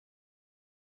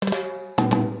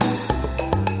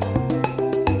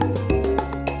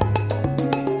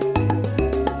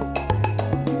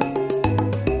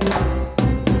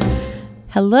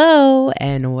Hello,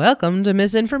 and welcome to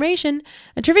Misinformation,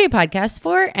 a trivia podcast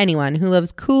for anyone who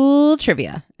loves cool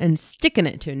trivia and sticking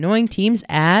it to annoying teams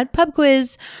at Pub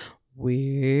Quiz.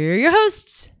 We're your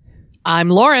hosts. I'm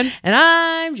Lauren. And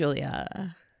I'm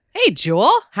Julia. Hey,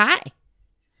 Jewel. Hi.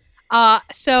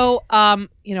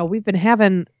 We've been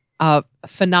having a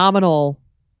phenomenal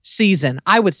season,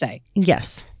 I would say.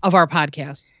 Yes. Of our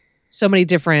podcast. So many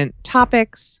different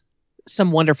topics,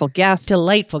 some wonderful guests.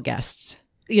 Delightful guests.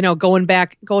 You know, going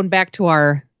back to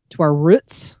our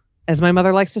roots, as my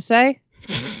mother likes to say.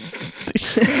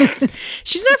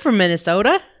 She's not from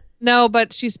Minnesota. No,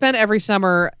 but she spent every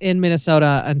summer in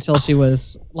Minnesota until she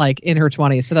was like in her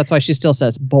 20s. So that's why she still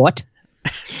says "boat"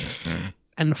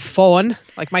 and phone.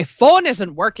 Like, my phone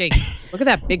isn't working. Look at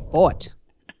that big boat.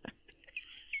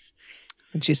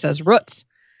 And she says roots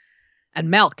and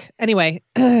milk. Anyway,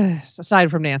 aside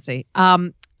from Nancy,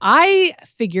 I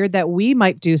figured that we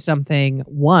might do something,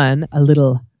 a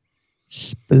little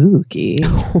spooky.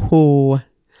 Oh,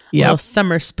 yeah. A little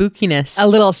summer spookiness. A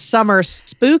little summer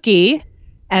spooky.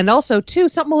 And also, too,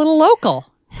 something a little local.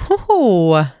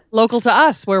 Oh. Local to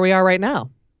us, where we are right now.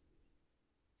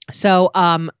 So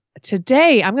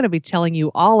today, I'm going to be telling you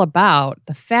all about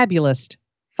the fabulous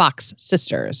Fox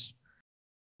sisters.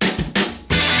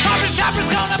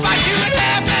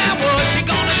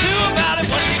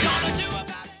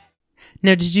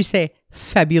 Now, did you say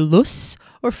fabulous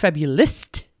or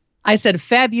fabulist? I said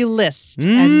fabulist,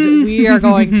 and we are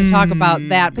going to talk about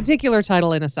that particular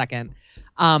title in a second.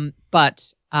 We're going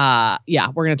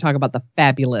to talk about the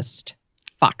fabulous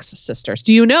Fox sisters.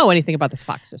 Do you know anything about the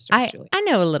Fox sisters, Julie? I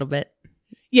know a little bit.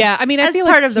 Yeah, I mean, as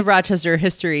part of the Rochester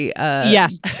history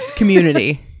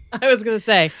community. I was going to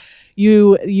say,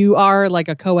 you are like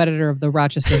a co-editor of the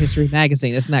Rochester History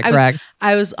magazine, isn't that correct?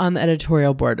 I was on the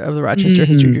editorial board of the Rochester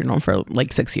History Journal for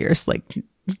like 6 years. Like,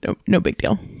 no big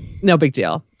deal. No big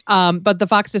deal. But the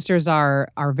Fox sisters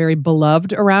are very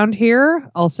beloved around here.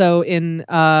 Also in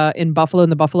Buffalo,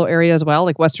 in the Buffalo area as well.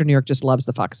 Like, Western New York just loves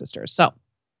the Fox sisters. So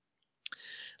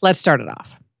let's start it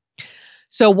off.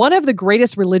 So one of the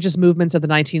greatest religious movements of the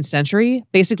 19th century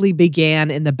basically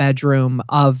began in the bedroom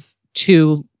of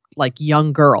two like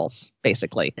young girls,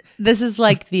 basically. This is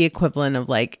like the equivalent of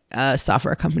like a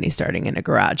software company starting in a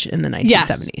garage in the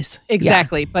 1970s. Yes,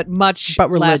 exactly. Yeah. But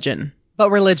religion,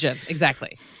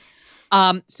 exactly.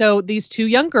 So these two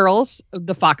young girls,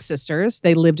 the Fox sisters,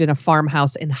 they lived in a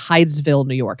farmhouse in Hydesville,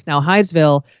 New York. Now,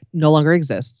 Hydesville no longer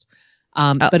exists,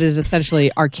 but it is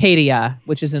essentially Arcadia,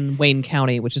 which is in Wayne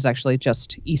County, which is actually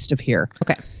just east of here.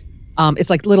 Okay. It's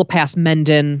like little past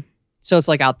Mendon, so it's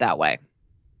like out that way.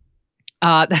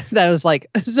 That was like,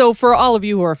 so for all of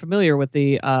you who are familiar with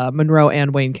the Monroe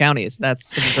and Wayne counties,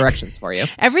 that's some directions for you.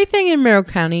 Everything in Monroe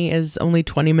County is only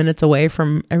 20 minutes away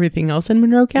from everything else in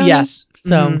Monroe County. Yes.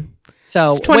 So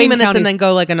it's 20 Wayne minutes County's, and then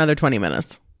go like another 20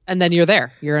 minutes. And then you're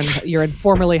there. You're in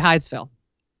formerly Hydesville.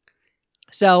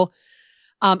 So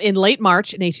in late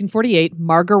March in 1848,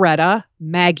 Margaretta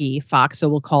Maggie Fox, so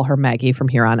we'll call her Maggie from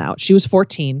here on out. She was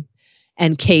 14.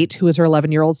 And Kate, who is her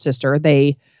 11-year-old sister,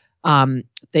 they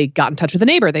got in touch with a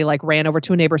neighbor. They like ran over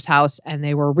to a neighbor's house, and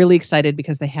they were really excited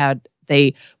because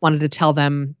they wanted to tell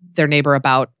their neighbor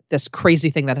about this crazy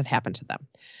thing that had happened to them.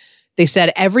 They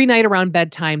said every night around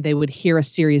bedtime, they would hear a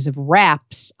series of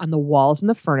raps on the walls and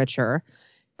the furniture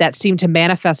that seemed to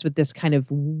manifest with this kind of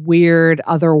weird,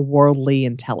 otherworldly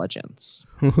intelligence.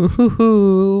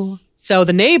 So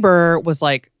the neighbor was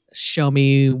like, show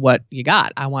me what you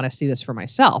got. I want to see this for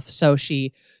myself. So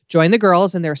she joined the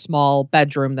girls in their small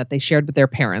bedroom that they shared with their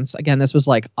parents. Again, this was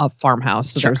like a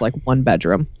farmhouse, so there was like one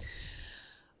bedroom.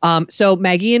 So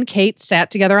Maggie and Kate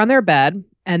sat together on their bed,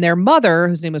 and their mother,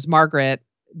 whose name was Margaret,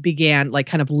 began like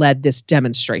kind of led this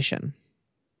demonstration.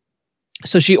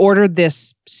 So she ordered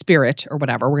this spirit, or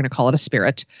whatever, we're going to call it a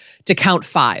spirit, to count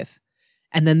 5.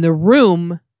 And then the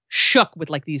room shook with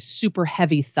like these super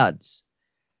heavy thuds.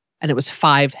 And it was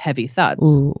 5 heavy thuds.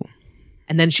 Ooh.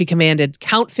 And then she commanded,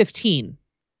 count 15.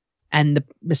 And the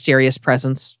mysterious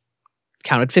presence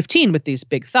counted 15 with these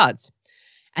big thuds.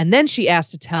 And then she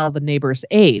asked to tell the neighbor's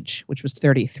age, which was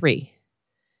 33.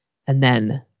 And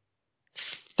then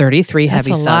 33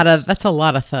 heavy thuds. That's a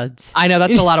lot of thuds. I know,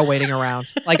 that's a lot of waiting around.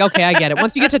 Like, okay, I get it.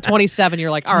 Once you get to 27,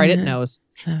 you're like, all right, it knows.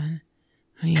 7,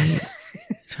 28,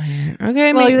 28.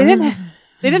 Okay, well,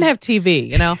 they didn't have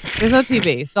TV, you know? There's no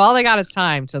TV. So all they got is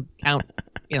time to count,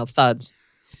 thuds.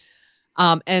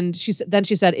 And she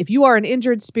said, if you are an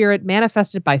injured spirit,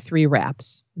 manifest it by 3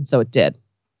 raps. And so it did.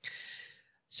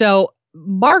 So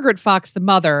Margaret Fox, the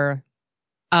mother,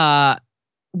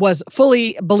 was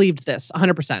fully believed this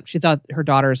 100%. She thought her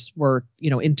daughters were,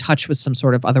 in touch with some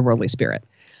sort of otherworldly spirit.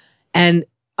 And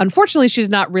Unfortunately, she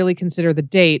did not really consider the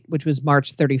date, which was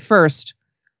March 31st,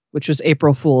 which was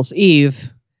April Fool's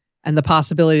Eve, and the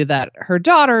possibility that her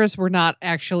daughters were not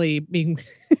actually being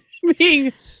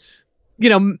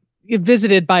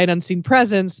visited by an unseen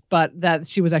presence, but that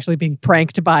she was actually being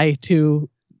pranked by two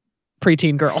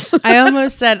preteen girls. I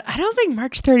almost said, I don't think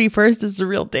March 31st is the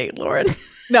real date, Lauren.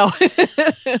 No,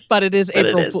 but it is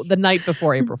April the night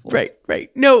before April Fool's. Right.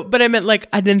 No, but I meant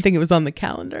I didn't think it was on the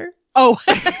calendar. Oh.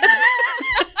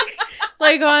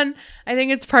 I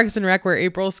think it's Parks and Rec where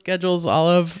April schedules all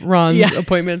of Ron's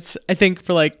appointments. I think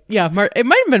for it might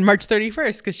have been March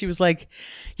 31st because she was like,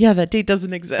 yeah, that date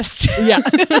doesn't exist. Yeah.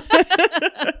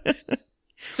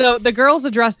 So the girls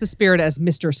addressed the spirit as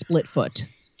Mr. Splitfoot,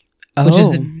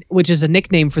 which is a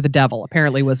nickname for the devil.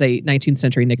 Apparently was a 19th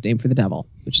century nickname for the devil,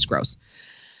 which is gross.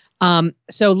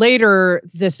 So later,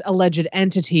 this alleged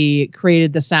entity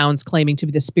created the sounds claiming to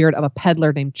be the spirit of a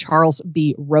peddler named Charles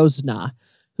B. Rosna,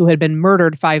 who had been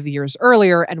murdered 5 years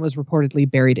earlier and was reportedly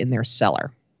buried in their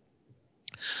cellar.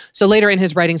 So later in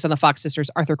his writings on the Fox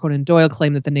sisters, Arthur Conan Doyle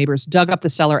claimed that the neighbors dug up the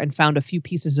cellar and found a few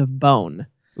pieces of bone.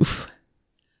 Oof.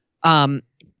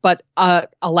 But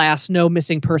alas, no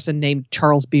missing person named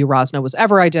Charles B. Rosna was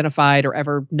ever identified or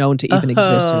ever known to even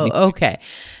exist. Okay.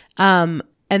 And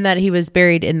that he was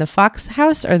buried in the Fox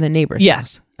house or the neighbor's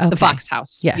house? Okay. The Fox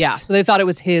house. Yes. Yeah. So they thought it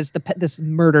was this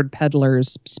murdered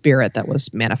peddler's spirit that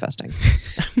was manifesting.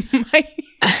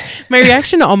 My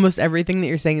reaction to almost everything that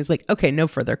you're saying is okay, no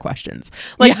further questions.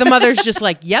 The mother's just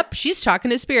yep, she's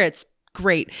talking to spirits.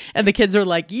 Great. And the kids are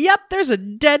yep, there's a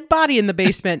dead body in the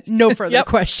basement. No further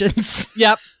questions.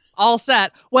 Yep. All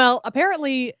set. Well,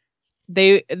 apparently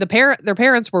their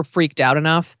parents were freaked out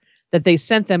enough that they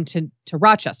sent them to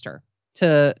Rochester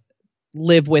to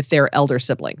live with their elder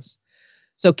siblings.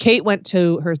 So Kate went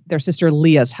to their sister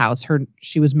Leah's house.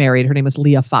 She was married. Her name was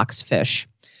Leah Fox Fish.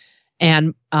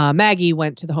 And Maggie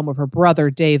went to the home of her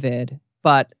brother, David,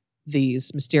 but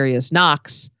these mysterious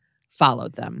knocks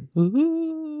followed them.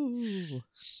 Ooh.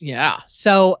 Yeah.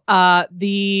 So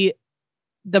the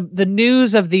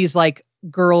news of these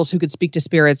girls who could speak to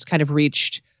spirits kind of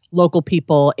reached local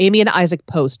people. Amy and Isaac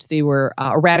Post, they were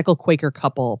a radical Quaker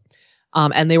couple.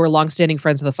 And they were longstanding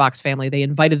friends of the Fox family. They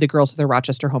invited the girls to their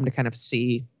Rochester home to kind of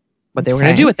see what they were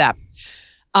going to do with that.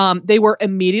 They were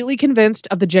immediately convinced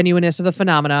of the genuineness of the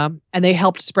phenomena, and they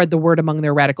helped spread the word among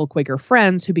their radical Quaker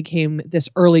friends who became this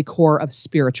early core of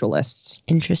spiritualists.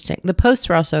 Interesting. The Posts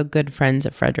were also good friends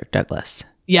of Frederick Douglass.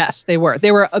 Yes, they were.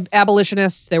 They were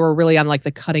abolitionists. They were really on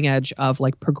the cutting edge of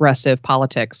progressive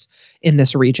politics in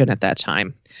this region at that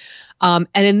time. And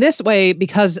in this way,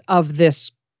 because of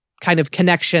this kind of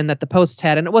connection that the Posts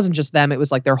had, and it wasn't just them, it was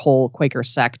their whole Quaker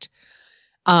sect.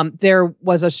 There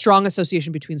was a strong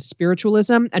association between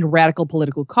spiritualism and radical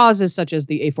political causes such as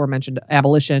the aforementioned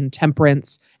abolition,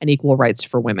 temperance, and equal rights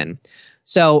for women.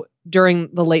 So during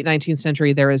the late 19th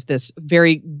century, there is this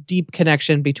very deep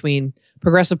connection between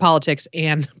progressive politics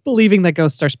and believing that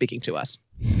ghosts are speaking to us.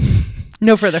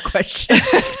 No further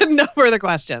questions. No further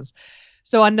questions.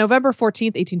 So on November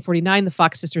 14th, 1849, the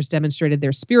Fox sisters demonstrated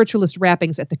their spiritualist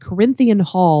rappings at the Corinthian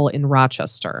Hall in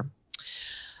Rochester.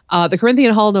 The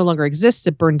Corinthian Hall no longer exists.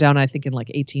 It burned down, I think, in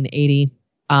 1880.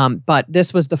 But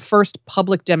this was the first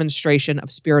public demonstration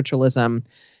of spiritualism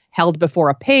held before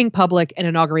a paying public and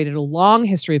inaugurated a long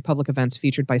history of public events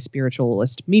featured by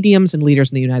spiritualist mediums and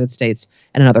leaders in the United States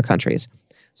and in other countries.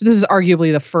 So this is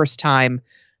arguably the first time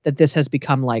that this has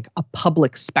become a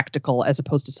public spectacle as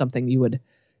opposed to something you would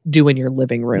do in your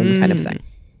living room kind of thing.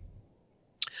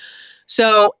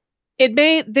 So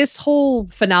this whole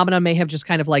phenomena may have just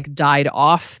kind of died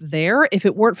off there if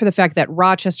it weren't for the fact that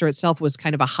Rochester itself was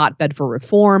kind of a hotbed for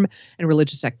reform and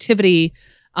religious activity.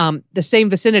 The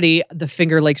same vicinity, the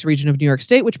Finger Lakes region of New York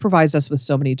State, which provides us with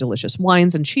so many delicious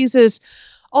wines and cheeses,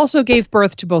 also gave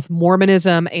birth to both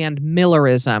Mormonism and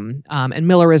Millerism. And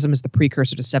Millerism is the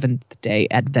precursor to Seventh-day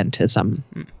Adventism.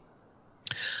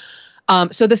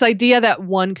 So this idea that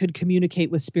one could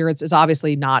communicate with spirits is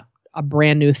obviously not a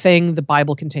brand new thing. The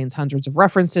Bible contains hundreds of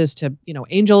references to,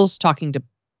 angels talking to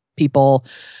people.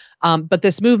 But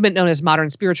this movement known as modern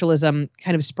spiritualism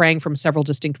kind of sprang from several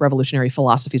distinct revolutionary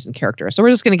philosophies and characters. So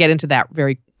we're just going to get into that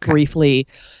very briefly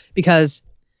because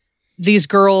these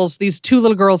two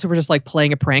little girls who were just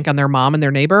playing a prank on their mom and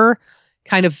their neighbor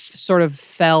kind of sort of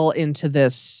fell into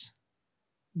this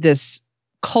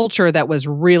culture that was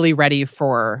really ready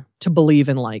to believe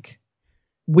in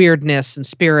weirdness and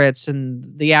spirits and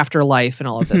the afterlife and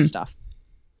all of this stuff.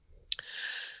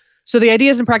 So the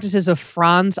ideas and practices of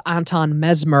Franz Anton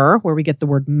Mesmer, where we get the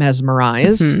word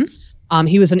mesmerize,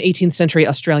 he was an 18th century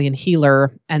Australian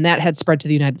healer, and that had spread to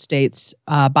the United States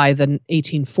by the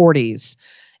 1840s.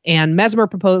 And Mesmer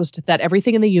proposed that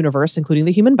everything in the universe, including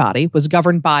the human body, was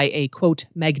governed by a, quote,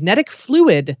 magnetic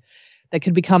fluid that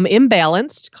could become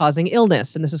imbalanced, causing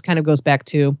illness. And this is kind of goes back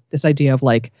to this idea of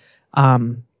like,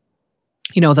 the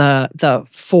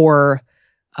four,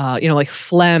 like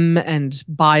phlegm and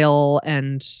bile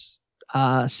and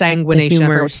sanguination.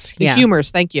 The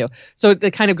humors, thank you. So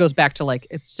it kind of goes back to like,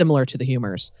 it's similar to the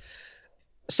humors.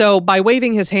 So by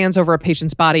waving his hands over a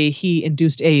patient's body, he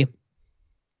induced a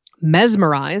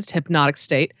mesmerized hypnotic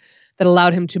state that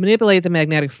allowed him to manipulate the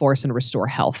magnetic force and restore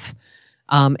health.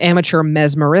 Amateur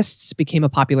mesmerists became a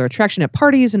popular attraction at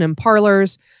parties and in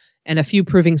parlors, and a few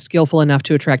proving skillful enough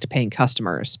to attract paying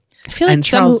customers. I feel like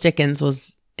Charles Dickens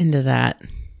was into that.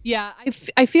 Yeah,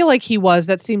 I feel like he was.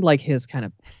 That seemed like his kind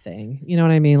of thing. You know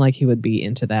what I mean? Like he would be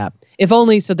into that. If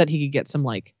only so that he could get some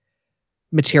like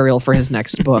material for his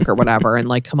next book or whatever and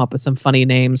like come up with some funny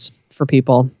names for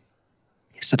people.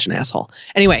 He's such an asshole.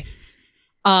 Anyway,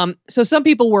 so some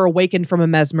people were awakened from a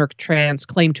mesmeric trance,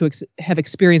 claimed to have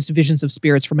experienced visions of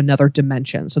spirits from another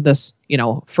dimension. So this,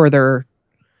 furthered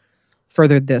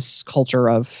this culture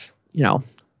of,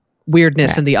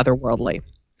 weirdness in the otherworldly.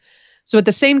 So at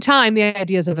the same time, the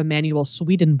ideas of Emanuel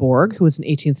Swedenborg, who was an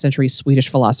 18th century Swedish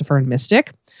philosopher and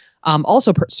mystic,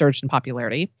 also surged in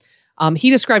popularity. He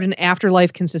described an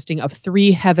afterlife consisting of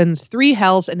 3 heavens, 3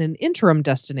 hells, and an interim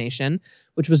destination,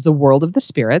 which was the world of the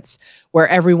spirits, where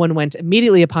everyone went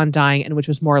immediately upon dying and which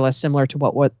was more or less similar to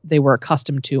what they were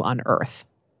accustomed to on Earth.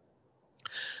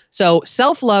 So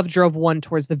self-love drove one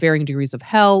towards the varying degrees of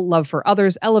hell. Love for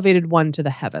others elevated one to the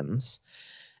heavens.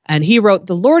 And he wrote,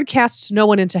 "The Lord casts no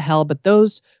one into hell, but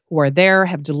those who are there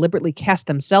have deliberately cast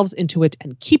themselves into it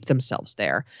and keep themselves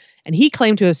there." And he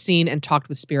claimed to have seen and talked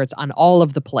with spirits on all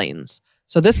of the planes.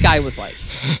 So this guy was like,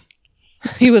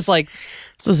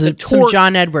 so some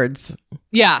John Edwards.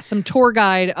 Yeah, some tour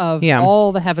guide of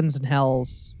all the heavens and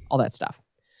hells, all that stuff.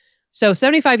 So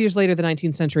 75 years later, the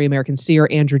 19th century American seer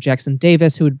Andrew Jackson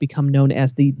Davis, who would become known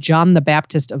as the John the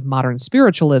Baptist of modern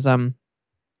spiritualism,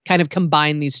 kind of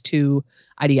combined these two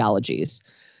ideologies.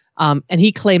 And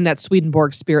he claimed that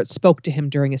Swedenborg's spirit spoke to him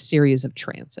during a series of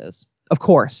trances. Of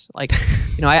course, I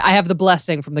have the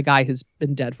blessing from the guy who's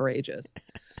been dead for ages.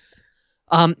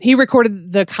 He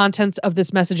recorded the contents of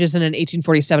this messages and in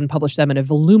 1847 published them in a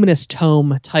voluminous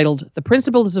tome titled The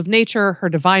Principles of Nature, Her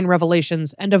Divine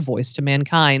Revelations, and a Voice to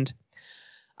Mankind.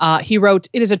 He wrote,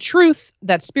 "It is a truth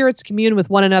that spirits commune with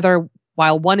one another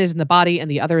while one is in the body and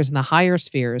the other is in the higher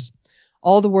spheres.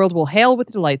 All the world will hail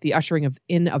with delight the ushering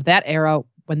of that era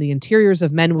when the interiors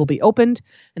of men will be opened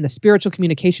and the spiritual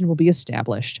communication will be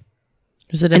established."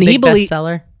 Was it a big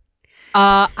bestseller?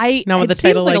 Not with a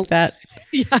title like that.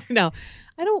 Yeah, I know.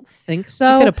 I don't think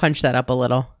so. You could have punched that up a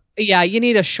little. Yeah, you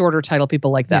need a shorter title.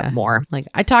 People like that more. Like,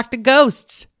 I talked to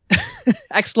ghosts!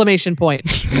 Exclamation point.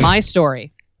 My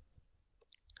story.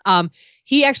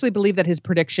 He actually believed that his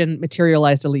prediction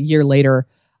materialized a year later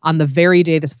on the very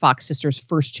day the Fox sisters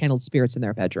first channeled spirits in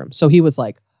their bedroom. So he was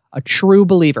like a true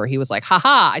believer. He was like,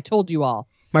 haha, I told you all.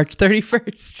 March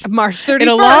 31st. March 31st.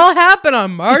 It'll all happen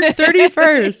on March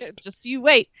 31st. Just you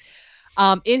wait.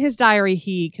 In his diary,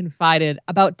 he confided,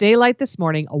 "About daylight this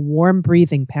morning, a warm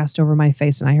breathing passed over my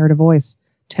face, and I heard a voice,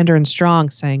 tender and strong,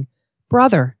 saying,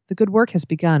 'Brother, the good work has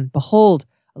begun. Behold,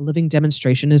 a living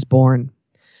demonstration is born.'"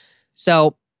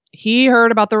 So he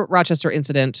heard about the Rochester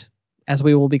incident, as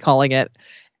we will be calling it.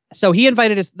 So he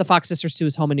invited the Fox sisters to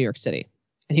his home in New York City.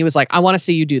 And he was like, "I want to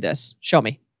see you do this. Show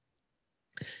me."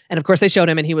 And of course they showed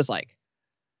him and he was like,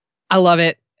 "I love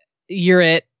it. You're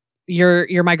it.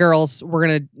 You're my girls. We're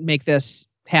going to make this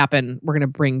happen. We're going to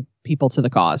bring people to the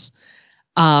cause."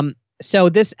 So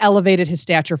this elevated his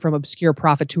stature from obscure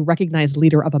prophet to recognized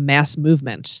leader of a mass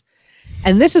movement.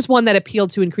 And this is one that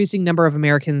appealed to increasing number of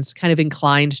Americans kind of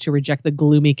inclined to reject the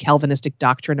gloomy Calvinistic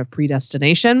doctrine of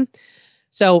predestination.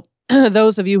 So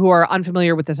those of you who are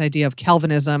unfamiliar with this idea of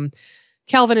Calvinism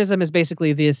is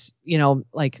basically this,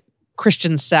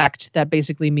 Christian sect that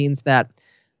basically means that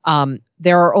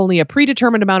there are only a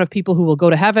predetermined amount of people who will go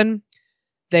to heaven.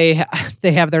 They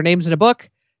have their names in a book.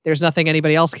 There's nothing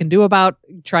anybody else can do about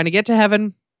trying to get to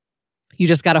heaven. You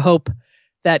just got to hope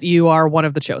that you are one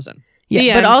of the chosen.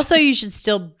 Yeah, but also you should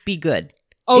still be good.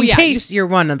 Oh, in case you're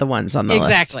one of the ones on the list.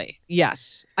 Exactly.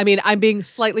 Yes. I mean, I'm being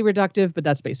slightly reductive, but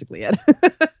that's basically it.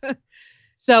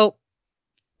 So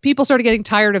people started getting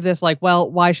tired of this. Like, well,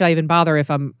 why should I even bother if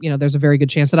there's a very good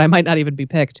chance that I might not even be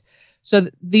picked. So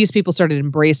these people started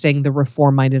embracing the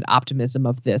reform-minded optimism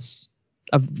of this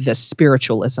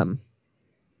spiritualism.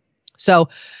 So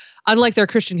unlike their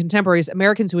Christian contemporaries,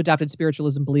 Americans who adopted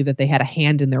spiritualism believed that they had a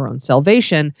hand in their own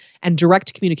salvation and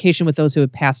direct communication with those who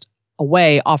had passed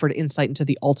away offered insight into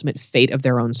the ultimate fate of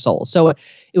their own soul. So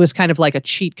it was kind of like a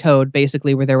cheat code,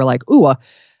 basically, where they were like, ooh,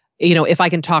 if I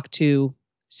can talk to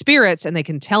spirits and they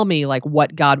can tell me like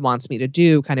what God wants me to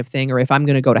do kind of thing, or if I'm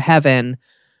going to go to heaven,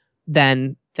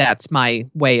 then that's my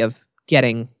way of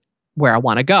getting where I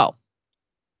want to go.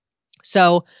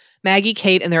 So Maggie,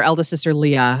 Kate, and their eldest sister,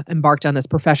 Leah, embarked on this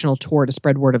professional tour to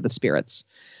spread word of the spirits.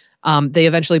 They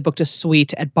eventually booked a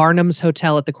suite at Barnum's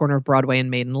Hotel at the corner of Broadway and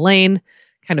Maiden Lane.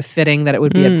 Kind of fitting that it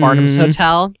would be at Barnum's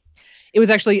Hotel. It was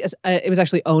actually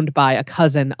owned by a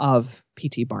cousin of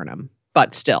P.T. Barnum,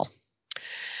 but still.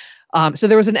 So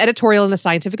there was an editorial in the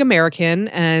Scientific American,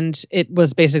 and it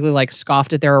was basically like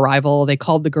scoffed at their arrival. They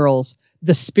called the girls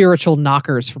the spiritual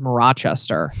knockers from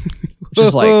Rochester, which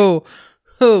is like,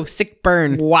 oh, sick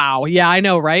burn. Wow. Yeah, I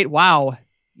know, right? Wow.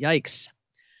 Yikes.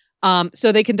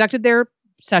 So they conducted their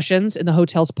sessions in the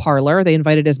hotel's parlor. They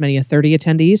invited as many as 30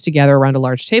 attendees to gather around a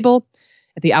large table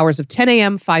at the hours of 10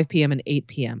 a.m., 5 p.m., and 8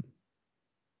 p.m.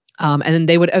 And then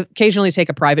they would occasionally take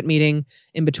a private meeting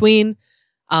in between.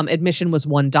 Admission was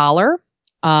 $1,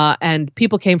 and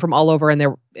people came from all over,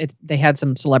 and they had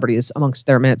some celebrities amongst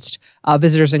their midst.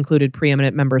 Visitors included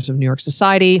preeminent members of New York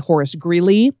society, Horace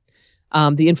Greeley,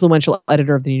 the influential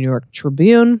editor of the New York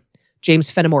Tribune, James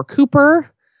Fenimore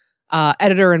Cooper,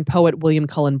 editor and poet William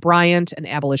Cullen Bryant, and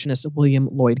abolitionist William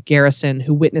Lloyd Garrison,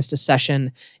 who witnessed a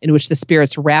session in which the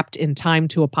spirits rapped in time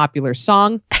to a popular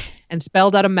song and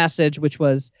spelled out a message, which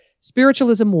was,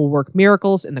 "Spiritualism will work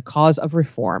miracles in the cause of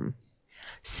reform."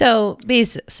 So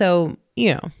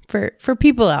for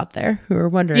people out there who are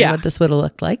wondering what this would have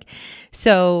looked like.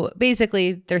 So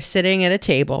basically they're sitting at a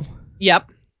table. Yep.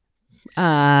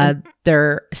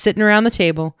 They're sitting around the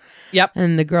table. Yep.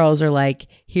 And the girls are like,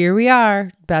 here we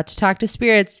are about to talk to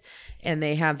spirits. And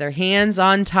they have their hands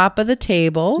on top of the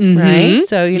table, right?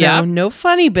 So, no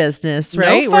funny business,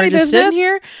 right? No funny We're just business. sitting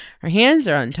here. Our hands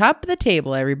are on top of the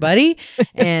table, everybody.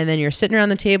 And then you're sitting around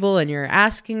the table and you're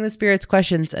asking the spirits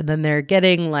questions. And then they're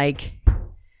getting like...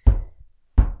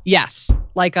 Yes.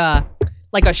 Like a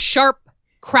sharp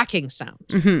cracking sound.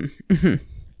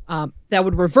 That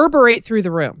would reverberate through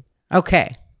the room.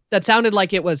 Okay. That sounded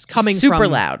like it was coming from... Super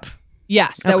loud.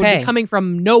 Yes. That would be coming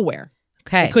from nowhere.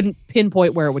 Okay. I couldn't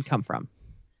pinpoint where it would come from.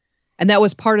 And that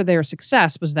was part of their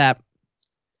success, was that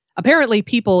apparently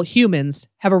humans,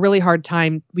 have a really hard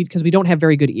time because we don't have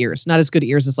very good ears. Not as good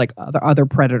ears as like other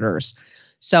predators.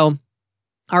 So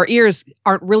our ears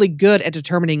aren't really good at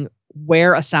determining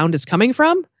where a sound is coming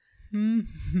from.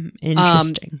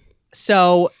 Interesting.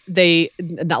 So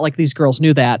not like these girls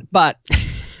knew that, but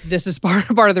this is part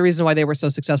of the reason why they were so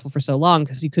successful for so long,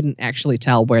 because you couldn't actually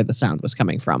tell where the sound was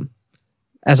coming from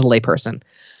as a layperson.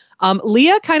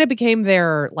 Leah kind of became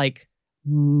their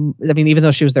even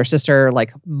though she was their sister,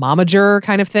 like momager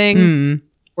kind of thing,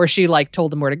 where she like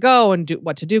told them where to go and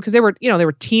what to do, because they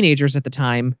were teenagers at the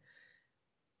time,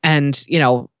 and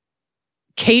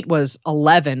Kate was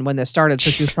 11 when this started, so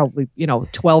she was probably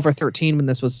 12 or 13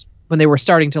 when they were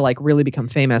starting to like really become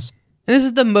famous. And this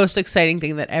is the most exciting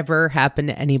thing that ever happened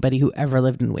to anybody who ever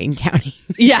lived in Wayne County.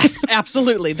 Yes,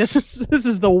 absolutely. This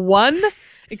is the one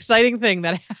exciting thing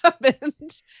that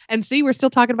happened. And see, we're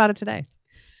still talking about it today.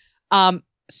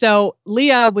 So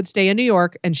Leah would stay in New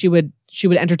York, and she would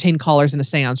entertain callers in a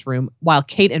seance room, while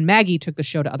Kate and Maggie took the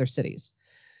show to other cities.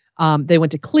 They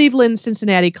went to Cleveland,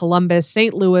 Cincinnati, Columbus,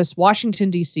 St. Louis, Washington,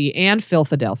 D.C., and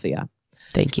Philadelphia.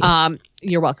 Thank you.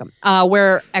 You're welcome.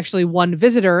 Where actually one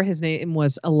visitor, his name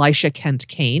was Elisha Kent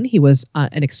Kane. He was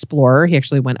an explorer. He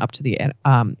actually went up to the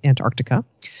Antarctica.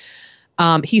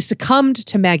 He succumbed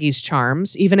to Maggie's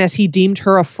charms, even as he deemed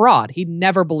her a fraud. He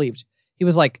never believed. He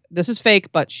was like, this is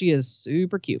fake, but she is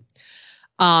super cute.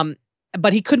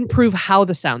 But he couldn't prove how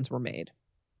the sounds were made.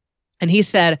 And he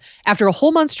said, after a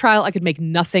whole month's trial, I could make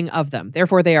nothing of them.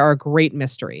 Therefore, they are a great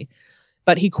mystery.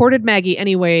 But he courted Maggie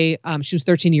anyway. She was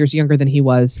 13 years younger than he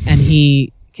was. And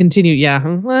he continued,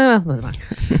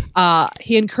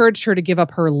 he encouraged her to give up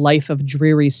her life of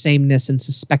dreary sameness and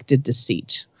suspected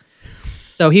deceit.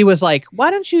 So he was like,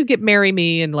 why don't you marry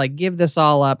me and like give this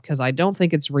all up? Because I don't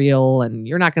think it's real and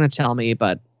you're not going to tell me,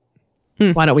 but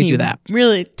why don't we do that?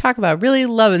 Really talk about really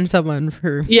loving someone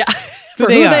for who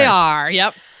they are.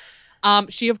 Yep.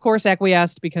 She, of course,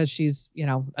 acquiesced because she's,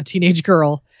 a teenage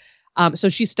girl. So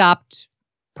she stopped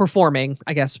performing,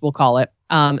 I guess we'll call it.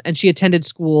 And she attended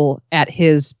school at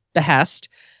his behest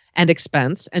and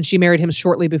expense. And she married him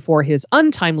shortly before his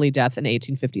untimely death in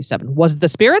 1857. Was the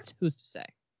spirits? Who's to say?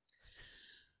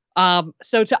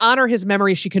 So to honor his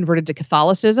memory, she converted to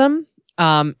Catholicism.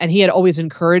 And he had always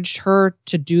encouraged her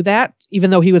to do that,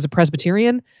 even though he was a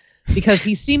Presbyterian. because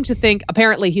he seemed to think,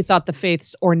 apparently he thought the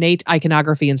faith's ornate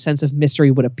iconography and sense of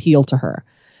mystery would appeal to her.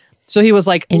 So he was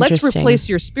like, let's replace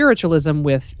your spiritualism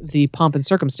with the pomp and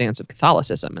circumstance of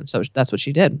Catholicism. And so that's what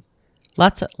she did.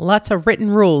 Lots of written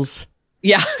rules.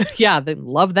 Yeah. Yeah. They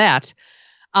love that.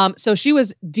 So she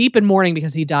was deep in mourning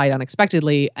because he died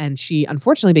unexpectedly. And she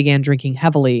unfortunately began drinking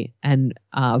heavily and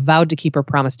vowed to keep her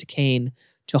promise to Cain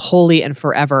to wholly and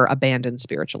forever abandon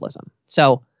spiritualism.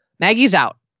 So Maggie's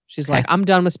out. She's like, I'm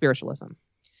done with spiritualism.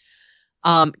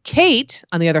 Kate,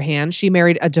 on the other hand, she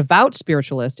married a devout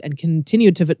spiritualist and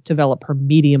continued to develop her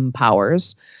medium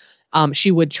powers.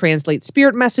 She would translate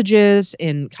spirit messages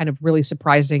in kind of really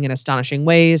surprising and astonishing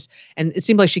ways. And it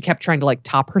seemed like she kept trying to like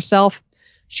top herself.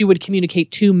 She would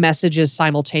communicate 2 messages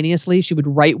simultaneously. She would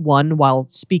write one while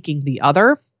speaking the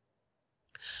other.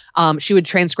 She would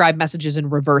transcribe messages in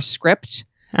reverse script.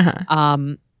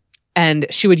 And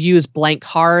she would use blank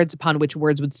cards upon which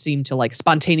words would seem to like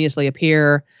spontaneously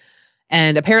appear.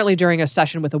 And apparently during a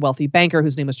session with a wealthy banker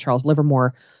whose name was Charles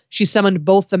Livermore, she summoned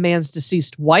both the man's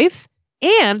deceased wife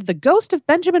and the ghost of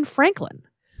Benjamin Franklin,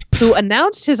 who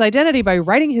announced his identity by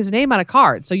writing his name on a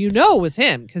card. So it was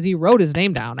him because he wrote his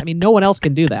name down. I mean, no one else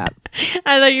can do that.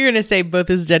 I thought you were going to say both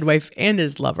his dead wife and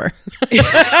his lover.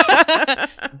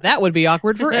 That would be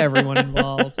awkward for everyone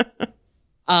involved.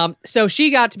 So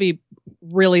she got to be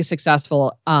really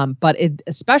successful, but it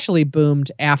especially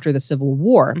boomed after the Civil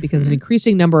War because an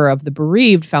increasing number of the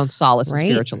bereaved found solace in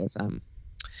spiritualism.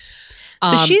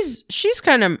 So she's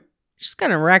kind of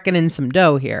racking in some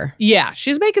dough here. Yeah,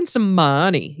 she's making some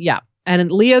money. Yeah,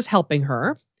 and Leah's helping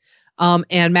her,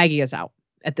 and Maggie is out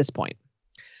at this point.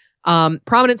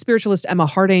 Prominent spiritualist Emma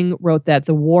Harding wrote that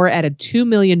the war added 2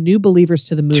 million new believers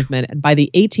to the movement, and by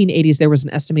the 1880s, there was an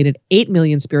estimated 8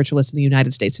 million spiritualists in the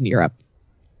United States and Europe.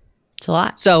 It's a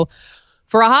lot. So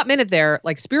for a hot minute there,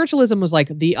 like spiritualism was like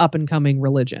the up and coming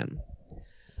religion.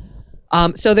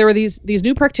 So there were these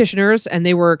new practitioners, and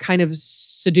they were kind of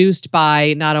seduced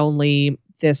by not only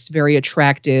this very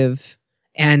attractive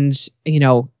and,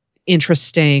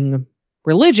 interesting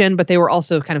religion, but they were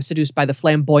also kind of seduced by the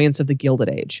flamboyance of the Gilded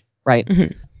Age, right?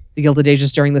 Mm-hmm. The Gilded Age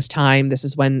is during this time. This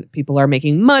is when people are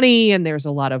making money, and there's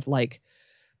a lot of like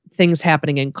things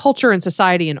happening in culture and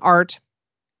society and art.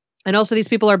 And also these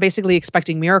people are basically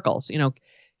expecting miracles.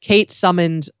 Kate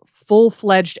summoned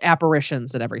full-fledged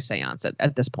apparitions at every seance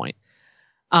at this point.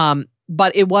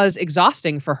 But it was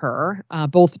exhausting for her,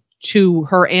 both to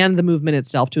her and the movement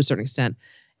itself to a certain extent.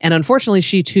 And unfortunately,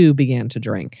 she too began to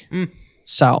drink.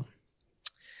 So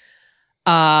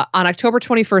on October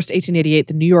 21st, 1888,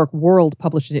 the New York World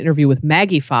published an interview with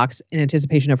Maggie Fox in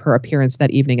anticipation of her appearance that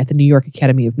evening at the New York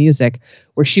Academy of Music,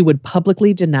 where she would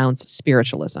publicly denounce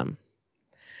spiritualism.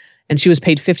 And she was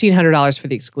paid $1,500 for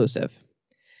the exclusive.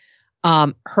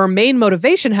 Her main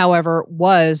motivation, however,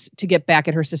 was to get back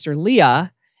at her sister Leah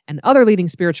and other leading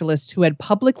spiritualists who had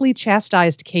publicly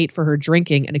chastised Kate for her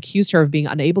drinking and accused her of being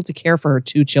unable to care for her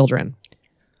 2 children.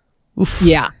 Oof.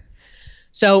 Yeah.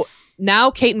 So now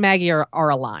Kate and Maggie are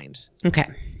aligned. Okay.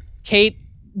 Kate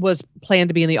was planned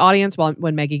to be in the audience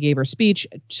when Maggie gave her speech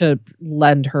to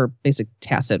lend her basic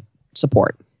tacit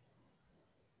support.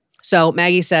 So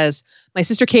Maggie says, "My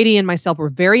sister Katie and myself were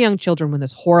very young children when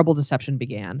this horrible deception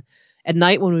began. At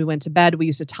night when we went to bed, we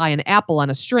used to tie an apple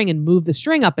on a string and move the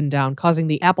string up and down, causing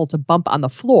the apple to bump on the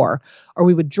floor, or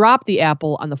we would drop the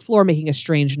apple on the floor, making a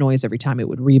strange noise every time it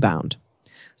would rebound."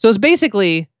 So it's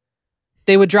basically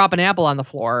they would drop an apple on the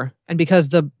floor, and because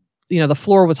the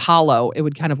floor was hollow, it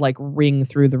would kind of like ring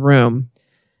through the room.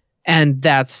 And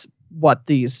that's what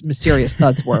these mysterious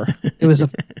thuds were. It was a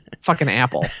fucking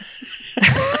apple.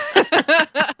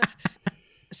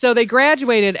 So they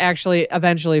graduated actually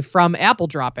eventually from apple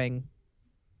dropping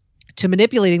to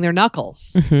manipulating their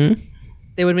knuckles. Mm-hmm.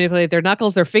 They would manipulate their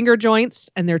knuckles, their finger joints,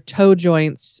 and their toe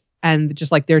joints, and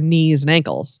just like their knees and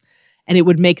ankles. And it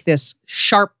would make this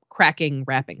sharp cracking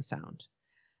rapping sound.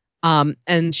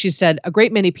 And she said, "A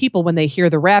great many people, when they hear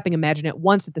the rapping, imagine at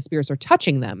once that the spirits are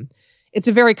touching them. It's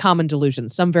a very common delusion.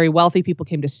 Some very wealthy people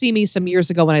came to see me some years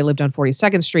ago when I lived on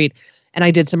 42nd Street, and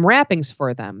I did some rappings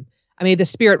for them. I made the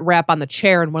spirit rap on the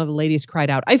chair, and one of the ladies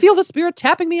cried out, 'I feel the spirit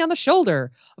tapping me on the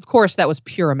shoulder.' Of course, that was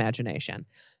pure imagination."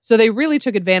 So they really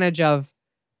took advantage of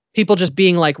people just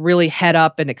being like really head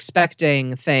up and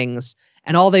expecting things.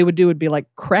 And all they would do would be like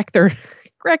crack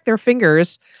their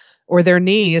fingers or their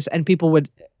knees, and people would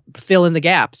fill in the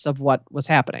gaps of what was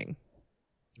happening.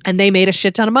 And they made a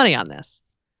shit ton of money on this.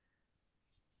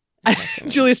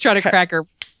 Julie's trying to crack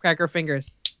her fingers.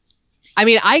 I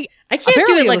mean, I can't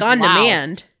do it like on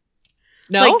demand.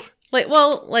 No,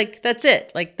 like that's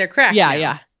it. Like they're cracked.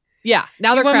 Yeah.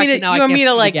 Now they're cracked. You want me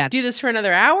to like do this for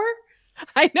another hour?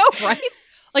 I know, right?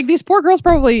 Like these poor girls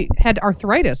probably had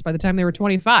arthritis by the time they were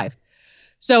 25.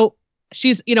 So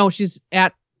she's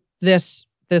at this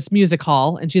music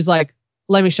hall and she's like,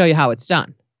 let me show you how it's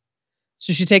done.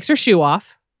 So she takes her shoe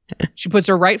off. She puts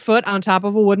her right foot on top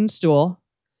of a wooden stool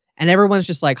and everyone's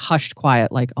just like hushed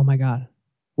quiet, like, oh my God,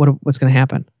 what's going to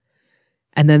happen?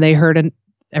 And then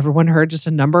everyone heard just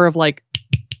a number of like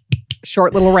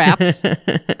short little raps.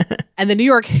 And the New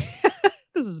York,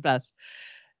 this is best.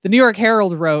 The New York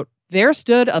Herald wrote, there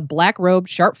stood a black-robed,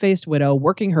 sharp-faced widow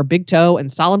working her big toe and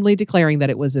solemnly declaring that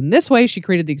it was in this way she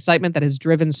created the excitement that has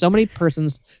driven so many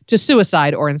persons to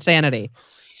suicide or insanity.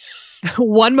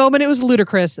 One moment it was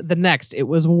ludicrous, the next it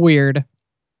was weird.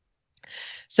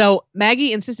 So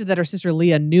Maggie insisted that her sister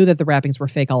Leah knew that the rappings were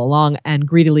fake all along and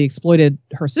greedily exploited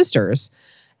her sisters.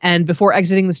 And before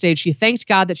exiting the stage, she thanked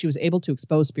God that she was able to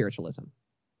expose spiritualism.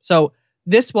 So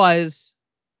this was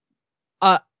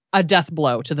a death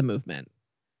blow to the movement.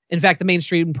 In fact, the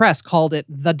mainstream press called it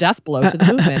the death blow to the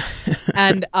movement.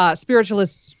 And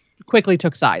spiritualists quickly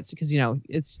took sides because,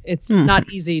 it's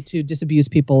not easy to disabuse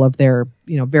people of their,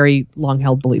 very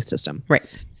long-held belief system. Right.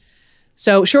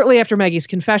 So shortly after Maggie's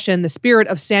confession, the spirit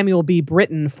of Samuel B.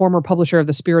 Britton, former publisher of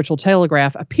the Spiritual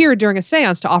Telegraph, appeared during a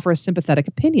seance to offer a sympathetic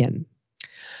opinion.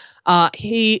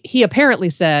 He apparently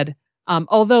said,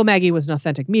 although Maggie was an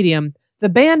authentic medium, the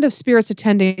band of spirits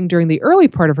attending during the early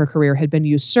part of her career had been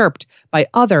usurped by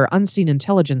other unseen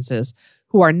intelligences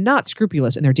who are not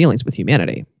scrupulous in their dealings with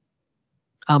humanity.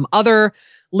 Other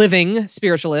living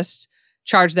spiritualists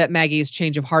charged that Maggie's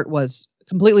change of heart was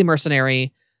completely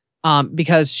mercenary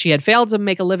because she had failed to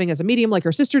make a living as a medium like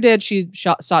her sister did. She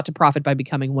sought to profit by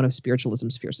becoming one of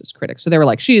spiritualism's fiercest critics. So they were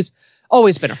like, she's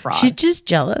always been a fraud. She's just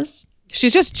jealous.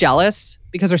 She's just jealous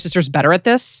because her sister's better at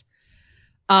this.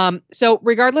 So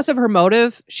regardless of her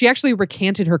motive, she actually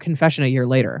recanted her confession a year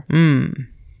later.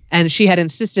 And she had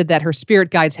insisted that her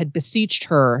spirit guides had beseeched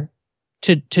her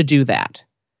to do that.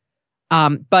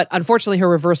 But unfortunately, her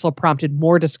reversal prompted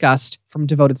more disgust from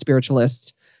devoted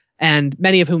spiritualists, and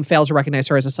many of whom failed to recognize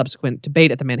her as a subsequent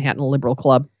debate at the Manhattan Liberal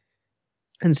Club.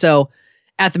 And so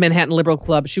at the Manhattan Liberal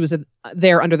Club, she was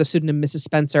there under the pseudonym Mrs.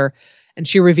 Spencer, and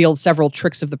she revealed several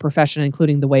tricks of the profession,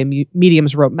 including the way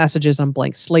mediums wrote messages on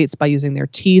blank slates by using their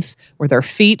teeth or their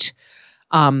feet.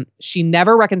 She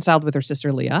never reconciled with her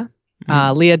sister Leah.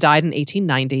 Leah died in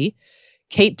 1890.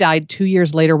 Kate died 2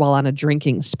 years later while on a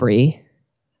drinking spree.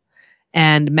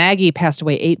 And Maggie passed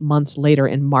away 8 months later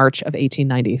in March of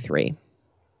 1893.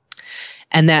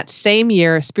 And that same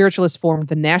year, spiritualists formed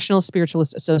the National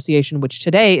Spiritualist Association, which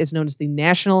today is known as the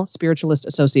National Spiritualist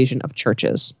Association of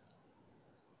Churches.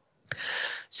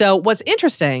 So what's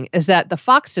interesting is that the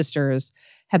Fox sisters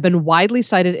have been widely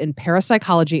cited in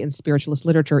parapsychology and spiritualist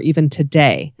literature even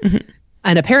today.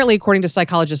 And apparently, according to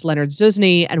psychologists Leonard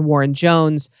Zusny and Warren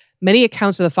Jones, many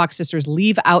accounts of the Fox sisters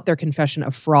leave out their confession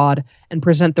of fraud and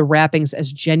present the rappings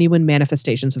as genuine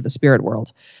manifestations of the spirit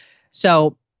world.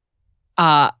 So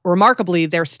remarkably,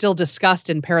 they're still discussed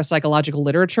in parapsychological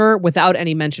literature without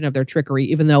any mention of their trickery,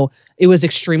 even though it was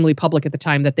extremely public at the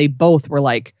time that they both were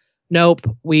like, nope,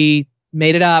 we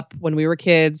made it up when we were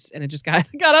kids and it just got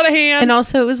out of hand. And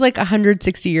also it was like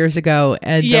 160 years ago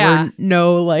and there were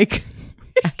no like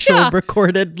actual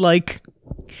recorded like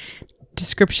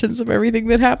descriptions of everything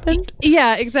that happened.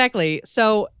 Yeah, exactly.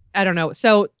 So I don't know.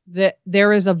 So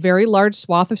there is a very large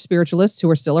swath of spiritualists who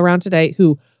are still around today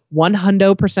who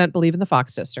 100% believe in the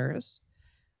Fox sisters,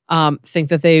 think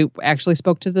that they actually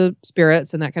spoke to the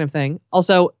spirits and that kind of thing.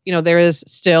 Also, there is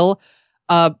still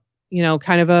kind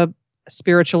of a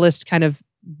spiritualist kind of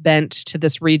bent to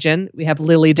this region. We have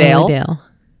Lily Dale,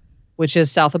 which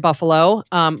is south of Buffalo,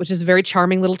 which is a very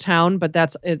charming little town, but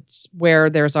it's where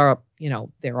there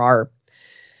are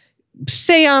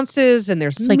seances and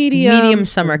there's like medium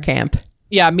summer camp.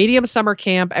 Yeah, medium summer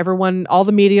camp. All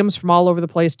the mediums from all over the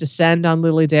place descend on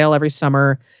Lily Dale every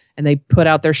summer, and they put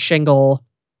out their shingle,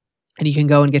 and you can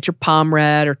go and get your palm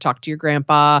read or talk to your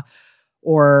grandpa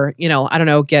or, I don't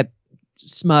know, get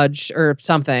smudged or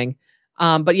something.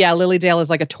 But yeah, Lily Dale is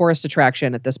like a tourist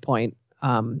attraction at this point,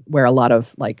 where a lot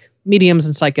of like mediums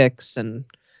and psychics and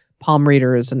palm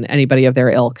readers and anybody of their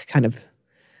ilk kind of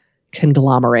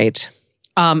conglomerate.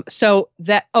 And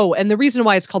the reason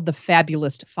why it's called the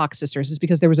Fabulous Fox Sisters is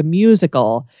because there was a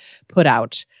musical put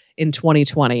out in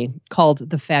 2020 called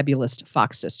The Fabulous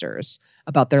Fox Sisters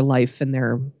about their life and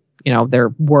their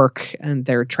work and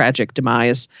their tragic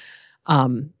demise.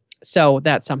 So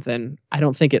that's something. I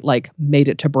don't think it like made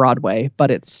it to Broadway, but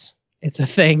it's a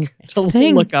thing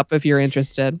look up if you're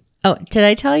interested. Oh, did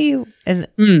I tell you? And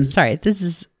sorry, this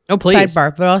is please.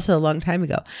 Sidebar, but also a long time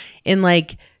ago. In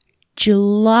like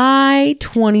July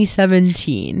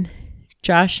 2017,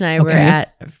 Josh and I were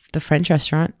at the French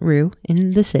restaurant Rue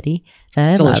in the city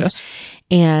that I love.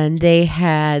 And they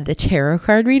had the tarot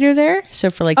card reader there. So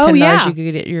for like $10, you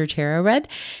could get your tarot read.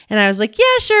 And I was like,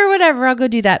 yeah, sure, whatever. I'll go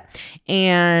do that.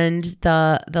 And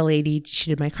the lady,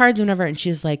 she did my cards and whatever. And she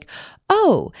was like,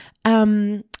 oh,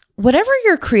 whatever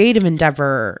your creative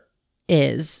endeavor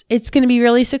is, it's going to be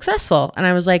really successful. And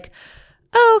I was like,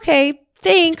 oh, okay,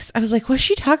 thanks. I was like, what's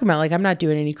she talking about? Like, I'm not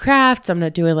doing any crafts. I'm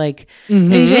not doing like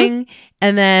anything.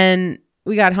 And then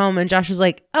we got home and Josh was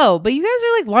like, oh, but you guys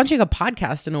are like launching a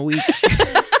podcast in a week.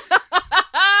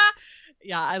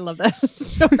 Yeah, I love that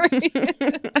story.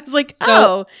 I was like,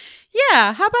 oh,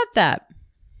 yeah, how about that?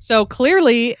 So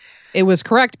clearly it was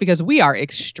correct because we are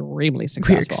extremely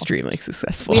successful. We're extremely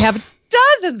successful. We have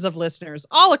dozens of listeners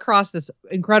all across this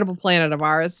incredible planet of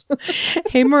ours.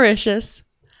 Hey, Mauritius.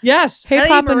 Yes. Hey,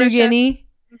 Papua New Guinea.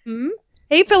 Mm-hmm.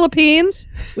 Hey, Philippines.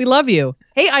 We love you.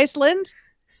 Hey, Iceland.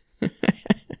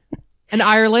 And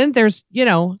Ireland. There's,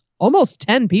 almost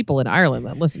 10 people in Ireland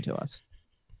that listen to us.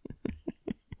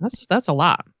 That's a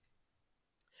lot.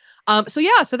 So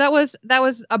that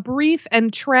was a brief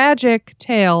and tragic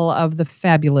tale of the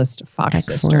fabulous Fox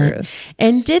sisters.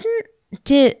 And did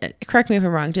correct me if I'm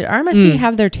wrong, did RMSC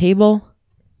have their table?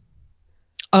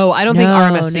 Oh, I don't think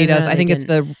RMSC does. I think it's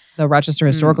the Rochester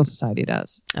Historical Society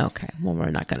does. Okay. Well, we're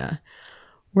not gonna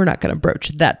broach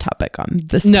that topic on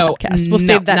this podcast. We'll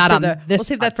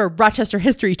save that for Rochester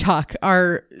History Talk,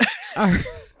 our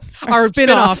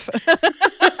spin-off.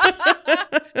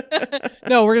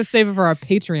 No, we're gonna save it for our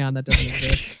Patreon that doesn't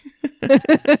exist.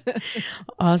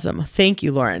 Awesome. Thank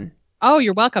you, Lauren. Oh,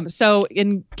 you're welcome. So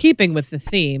in keeping with the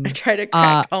theme, I try to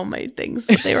crack all my things,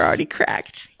 but they were already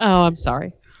cracked. Oh, I'm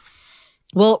sorry.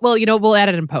 Well, we'll add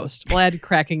it in post. We'll add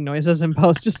cracking noises in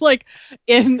post, just like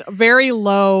in very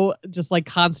low, just like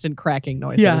constant cracking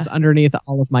noises underneath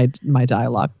all of my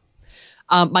dialogue.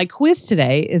 My quiz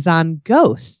today is on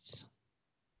ghosts.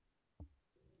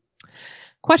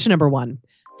 Question number 1.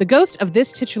 The ghost of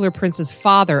this titular prince's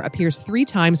father appears 3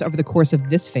 times over the course of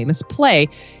this famous play,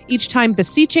 each time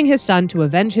beseeching his son to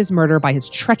avenge his murder by his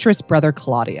treacherous brother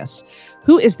Claudius.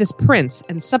 Who is this prince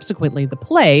and subsequently the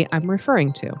play I'm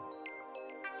referring to?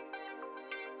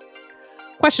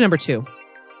 Question number 2.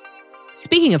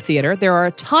 Speaking of theater, there are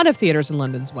a ton of theaters in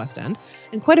London's West End,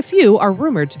 and quite a few are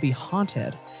rumored to be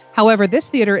haunted. However, this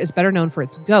theater is better known for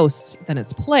its ghosts than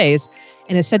its plays,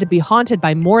 and is said to be haunted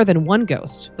by more than one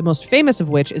ghost, the most famous of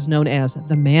which is known as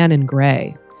the Man in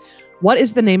Grey. What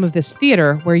is the name of this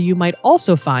theater where you might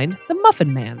also find the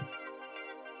Muffin Man?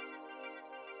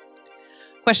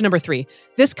 Question number 3.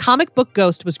 This comic book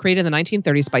ghost was created in the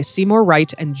 1930s by Seymour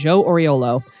Wright and Joe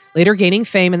Oriolo, later gaining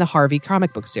fame in the Harvey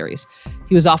comic book series.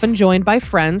 He was often joined by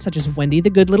friends such as Wendy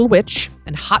the Good Little Witch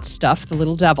and Hot Stuff the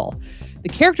Little Devil. The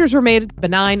characters were made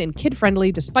benign and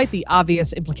kid-friendly despite the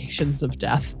obvious implications of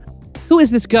death. Who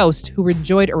is this ghost who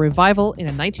enjoyed a revival in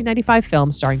a 1995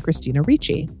 film starring Christina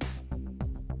Ricci?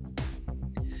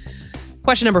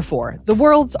 Question number 4. The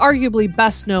world's arguably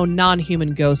best-known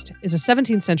non-human ghost is a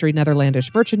 17th century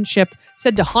Netherlandish merchant ship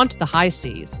said to haunt the high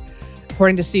seas.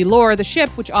 According to sea lore, the ship,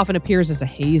 which often appears as a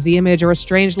hazy image or a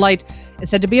strange light, is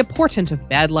said to be a portent of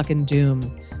bad luck and doom.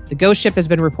 The ghost ship has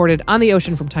been reported on the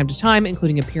ocean from time to time,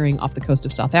 including appearing off the coast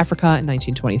of South Africa in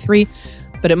 1923,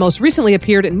 but it most recently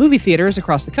appeared in movie theaters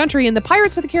across the country in the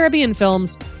Pirates of the Caribbean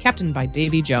films, captained by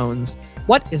Davy Jones.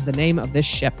 What is the name of this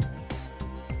ship?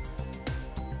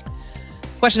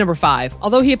 Question number 5.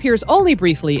 Although he appears only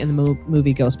briefly in the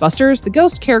movie Ghostbusters, the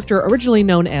ghost character originally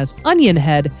known as Onion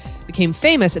Head became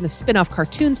famous in the spin-off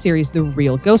cartoon series The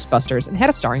Real Ghostbusters and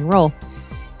had a starring role.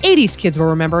 80s kids will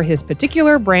remember his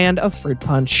particular brand of fruit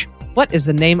punch. What is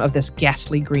the name of this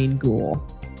ghastly green ghoul?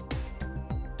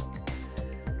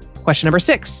 Question number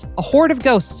 6. A horde of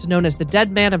ghosts known as the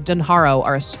Dead Man of Dunharrow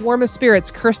are a swarm of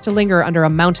spirits cursed to linger under a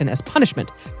mountain as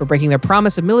punishment for breaking their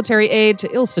promise of military aid to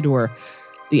Ilsidur,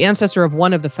 the ancestor of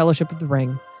one of the Fellowship of the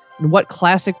Ring. In what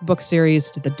classic book series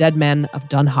did the Dead Men of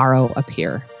Dunharrow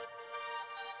appear?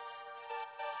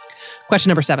 Question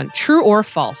number 7. True or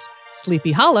false?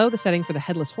 Sleepy Hollow, the setting for the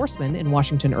Headless Horseman in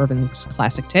Washington Irving's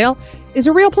classic tale, is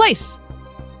a real place.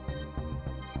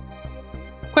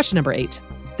 Question number 8.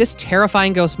 This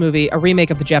terrifying ghost movie, a remake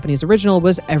of the Japanese original,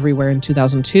 was everywhere in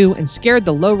 2002 and scared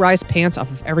the low-rise pants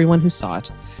off of everyone who saw it.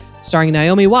 Starring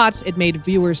Naomi Watts, it made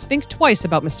viewers think twice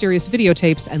about mysterious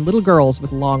videotapes and little girls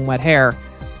with long, wet hair.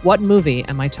 What movie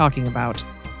am I talking about?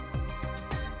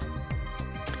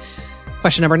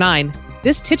 Question number 9.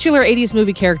 This titular 80s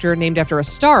movie character, named after a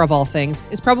star of all things,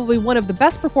 is probably one of the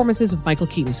best performances of Michael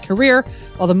Keaton's career,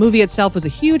 while the movie itself was a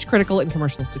huge critical and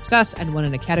commercial success and won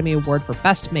an Academy Award for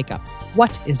Best Makeup.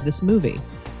 What is this movie?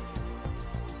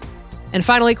 And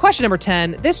finally, question number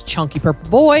 10. This chunky purple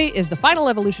boy is the final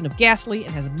evolution of Ghastly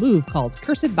and has a move called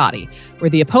Cursed Body, where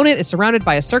the opponent is surrounded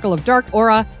by a circle of dark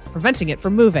aura, preventing it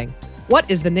from moving. What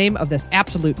is the name of this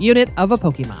absolute unit of a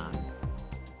Pokemon?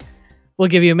 We'll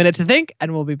give you a minute to think,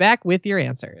 and we'll be back with your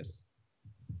answers.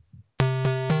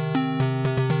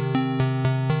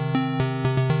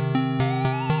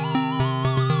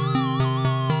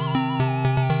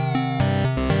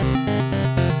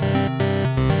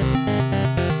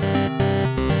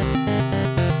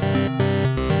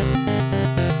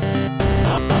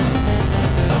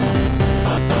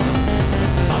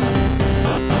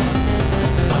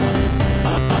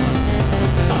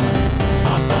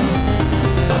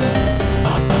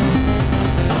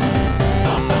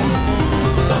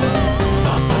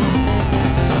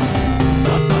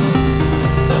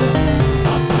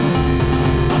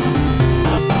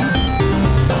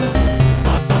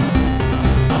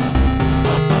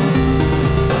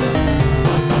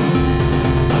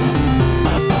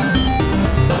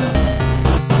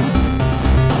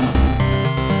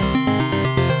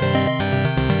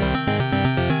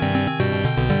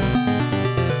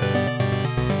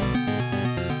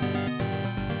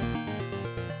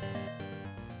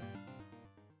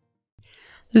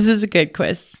 This is a good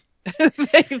quiz.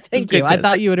 Thank you. I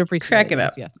thought you would appreciate Crack it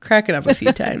up. Yes. Crack it up a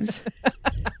few times.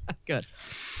 Good.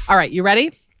 All right. You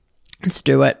ready? Let's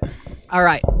do it. All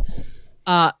right.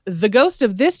 The ghost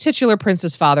of this titular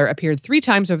prince's father appeared 3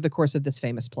 times over the course of this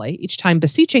famous play, each time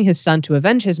beseeching his son to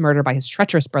avenge his murder by his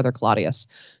treacherous brother Claudius.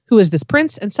 Who is this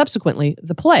prince and subsequently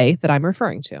the play that I'm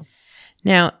referring to?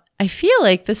 Now, I feel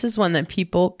like this is one that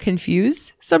people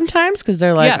confuse sometimes because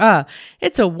they're like, Yes.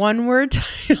 It's a one-word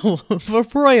title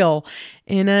of royal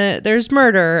there's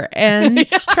murder and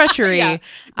treachery.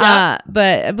 Yeah.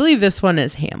 But I believe this one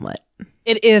is Hamlet.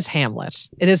 It is Hamlet.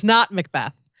 It is not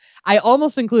Macbeth. I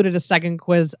almost included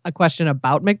a question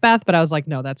about Macbeth, but I was like,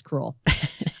 no, that's cruel.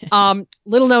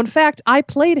 Little known fact, I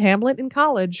played Hamlet in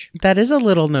college. That is a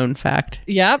little known fact.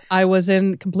 Yep. I was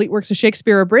in Complete Works of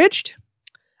Shakespeare Abridged.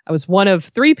 I was one of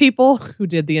 3 people who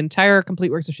did the entire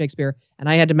Complete Works of Shakespeare, and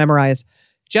I had to memorize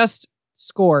just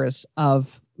scores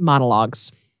of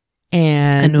monologues.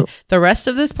 And the rest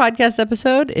of this podcast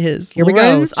episode is Here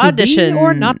Lauren's we go. audition. To be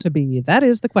or not to be? That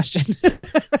is the question.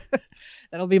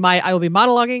 I will be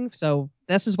monologuing. So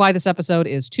this is why this episode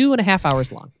is 2.5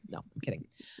 hours long. No, I'm kidding.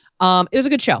 It was a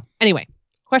good show. Anyway,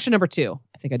 question number 2.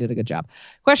 I think I did a good job.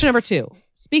 Question number 2.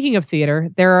 Speaking of theater,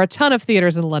 there are a ton of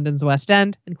theaters in London's West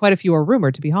End, and quite a few are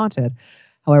rumored to be haunted.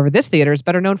 However, this theater is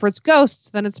better known for its ghosts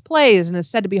than its plays and is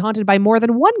said to be haunted by more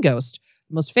than one ghost,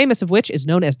 the most famous of which is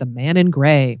known as the Man in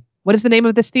Grey. What is the name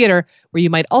of this theater where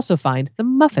you might also find the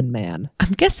Muffin Man?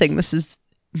 I'm guessing this is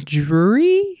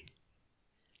Drury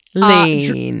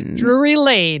Lane. Drury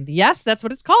Lane. Yes, that's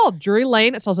what it's called. Drury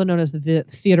Lane. It's also known as the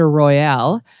Theatre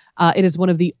Royal. It is one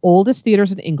of the oldest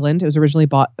theaters in England. It was originally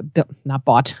it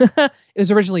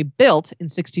was originally built in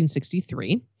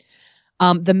 1663.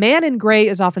 The Man in Grey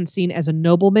is often seen as a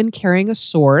nobleman carrying a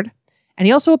sword, and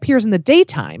he also appears in the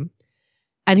daytime.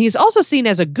 And he's also seen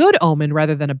as a good omen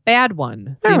rather than a bad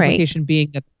one. The implication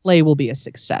being that the play will be a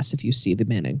success if you see the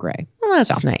Man in Grey. Well,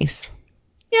 that's nice.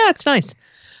 Yeah, it's nice.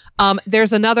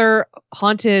 There's another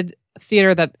haunted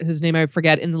theater whose name I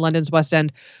forget in London's West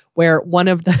End, where one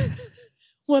of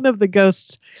the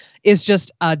ghosts is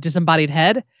just a disembodied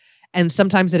head, and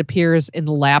sometimes it appears in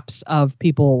the laps of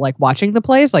people like watching the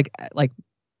plays, like I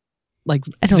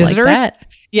don't visitors. Like that.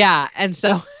 Yeah, and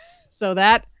so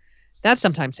that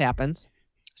sometimes happens.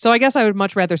 So I guess I would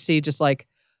much rather see just like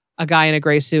a guy in a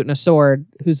gray suit and a sword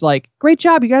who's like, "Great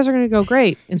job, you guys are going to go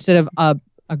great," instead of a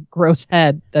gross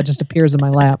head that just appears in my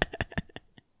lap.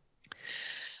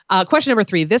 Question number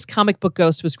 3. This comic book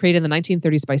ghost was created in the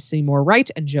 1930s by Seymour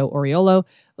Wright and Joe Oriolo,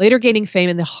 later gaining fame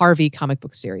in the Harvey comic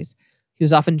book series. He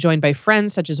was often joined by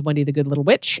friends such as Wendy the Good Little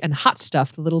Witch and Hot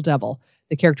Stuff the Little Devil.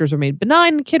 The characters were made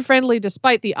benign and kid-friendly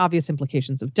despite the obvious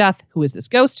implications of death. Who is this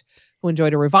ghost? Who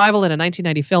enjoyed a revival in a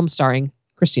 1990 film starring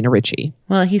Christina Ricci.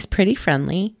 Well, he's pretty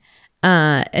friendly.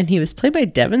 And he was played by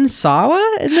Devon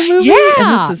Sawa in the movie. Yeah.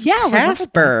 And this is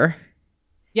Casper.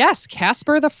 Yes,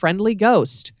 Casper the Friendly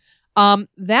Ghost.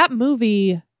 That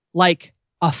movie,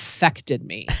 affected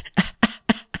me.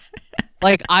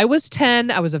 I was 10.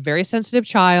 I was a very sensitive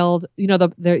child. You know,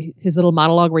 his little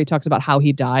monologue where he talks about how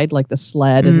he died, like the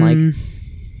sled, and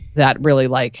that really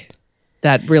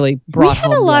brought home.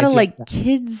 We had a lot of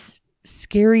kids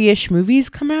scary-ish movies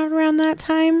come out around that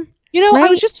time. You know, I Right?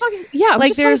 was just talking. Yeah, I was Like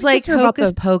just there's talking like to my sister about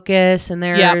Hocus Pocus, and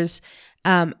there's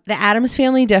the Addams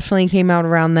Family definitely came out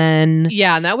around then.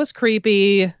 Yeah, and that was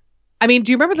creepy. I mean,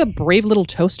 do you remember the Brave Little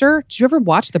Toaster? Did you ever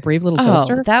watch the Brave Little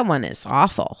Toaster? That one is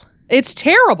awful. It's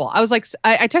terrible. I was like,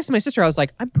 I texted my sister. I was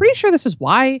like, I'm pretty sure this is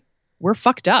why we're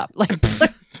fucked up. Like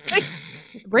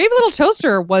Brave Little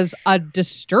Toaster was a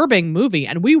disturbing movie,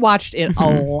 and we watched it a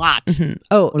lot. Mm-hmm.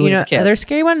 Oh, when we were kids. another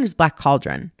scary one is Black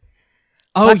Cauldron.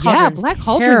 Oh, Black yeah. Cauldron's Black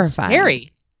Cauldron's terrifying. scary.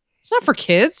 It's not for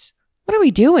kids. What are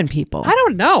we doing, people? I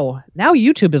don't know. Now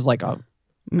YouTube is like,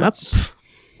 that's,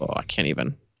 I can't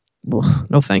even. Ugh,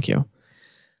 no, thank you.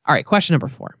 All right. Question number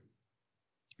 4.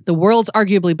 The world's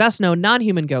arguably best known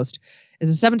non-human ghost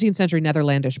is a 17th century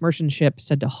Netherlandish merchant ship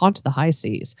said to haunt the high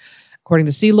seas. According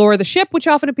to sea lore, the ship, which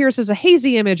often appears as a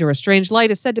hazy image or a strange light,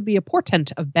 is said to be a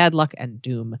portent of bad luck and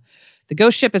doom. The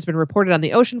ghost ship has been reported on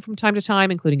the ocean from time to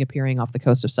time, including appearing off the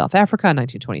coast of South Africa in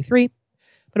 1923.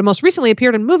 But it most recently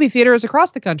appeared in movie theaters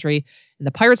across the country in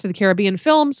the Pirates of the Caribbean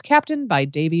films, captained by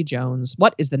Davy Jones.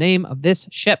 What is the name of this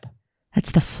ship?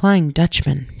 That's the Flying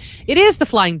Dutchman. It is the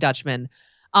Flying Dutchman.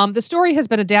 The story has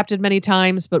been adapted many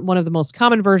times, but one of the most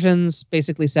common versions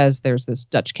basically says there's this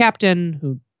Dutch captain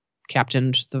who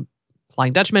captained the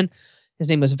Flying Dutchman. His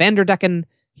name was Vanderdecken.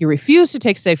 He refused to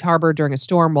take safe harbor during a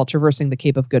storm while traversing the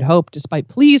Cape of Good Hope, despite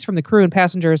pleas from the crew and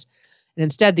passengers. And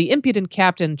instead, the impudent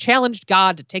captain challenged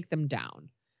God to take them down.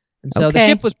 And so the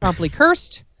ship was promptly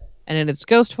cursed, and in its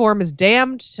ghost form is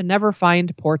damned to never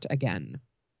find port again.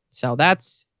 So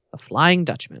that's the Flying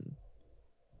Dutchman.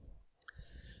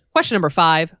 Question number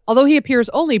 5. Although he appears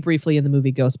only briefly in the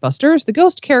movie Ghostbusters, the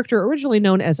ghost character originally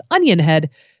known as Onion Head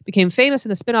became famous in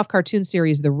the spin-off cartoon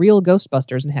series The Real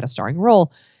Ghostbusters and had a starring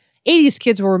role. 80s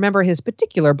kids will remember his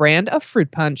particular brand of fruit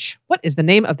punch. What is the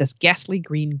name of this ghastly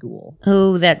green ghoul?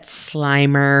 Oh, that's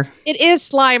Slimer. It is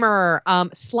Slimer.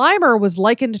 Slimer was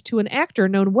likened to an actor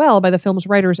known well by the film's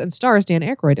writers and stars Dan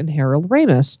Aykroyd and Harold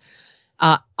Ramis.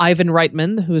 Ivan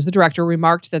Reitman, who is the director,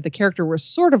 remarked that the character was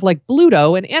sort of like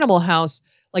Bluto in Animal House,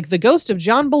 like the ghost of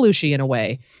John Belushi in a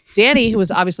way. Danny, who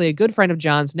was obviously a good friend of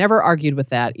John's, never argued with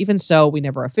that. Even so, we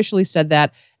never officially said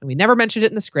that, and we never mentioned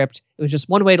it in the script. It was just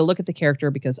one way to look at the character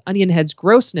because Onion Head's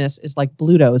grossness is like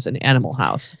Bluto's in Animal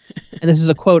House. And this is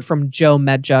a quote from Joe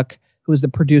Medjuk, who is the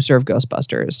producer of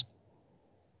Ghostbusters.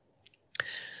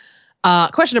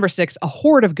 Question number 6. A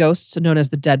horde of ghosts, known as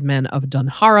the Dead Men of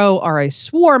Dunharrow, are a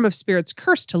swarm of spirits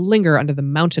cursed to linger under the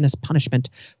mountainous punishment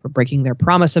for breaking their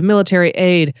promise of military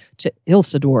aid to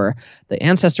Isildur, the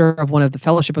ancestor of one of the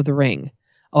Fellowship of the Ring.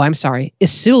 Oh, I'm sorry.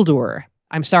 Isildur.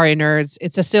 I'm sorry, nerds.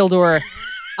 It's Isildur.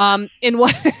 In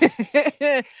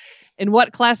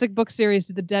what classic book series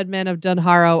did the Dead Men of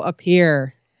Dunharrow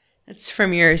appear? It's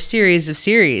from your series of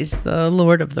series, The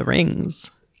Lord of the Rings.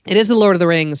 It is The Lord of the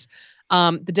Rings.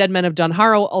 The Dead Men of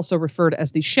Dunharrow, also referred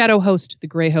as the Shadow Host, the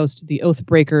Grey Host, the Oath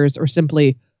Breakers, or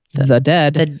simply the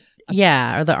Dead.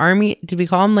 Or the Army. Did we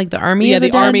call them like the Army of the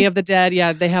Dead? Yeah, the Army of the Dead.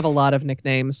 Yeah, they have a lot of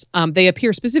nicknames. They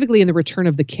appear specifically in The Return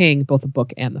of the King, both the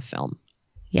book and the film.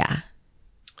 Yeah.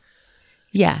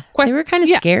 Yeah. They were kind of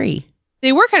scary.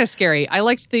 They were kind of scary. I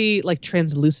liked the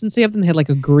translucency of them. They had like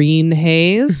a green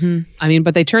haze. Mm-hmm. I mean,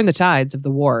 but they turned the tides of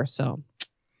the war, so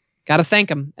got to thank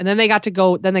them. And then they got to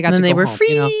go. Then they got to go. They were home,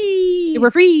 free. You know? They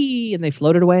were free, and they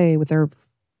floated away with their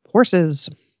horses.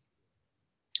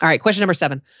 All right, question number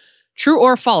 7. True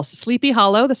or false? Sleepy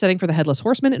Hollow, the setting for the Headless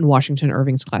Horseman in Washington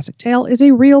Irving's classic tale, is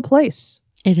a real place.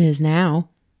 It is now.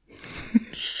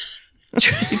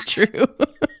 True.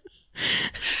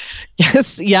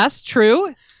 Yes,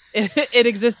 true. It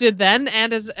existed then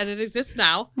and it exists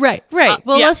now. Right.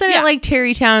 Wasn't it like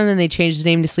Tarrytown and then they changed the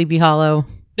name to Sleepy Hollow?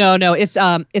 No, it's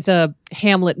a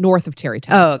hamlet north of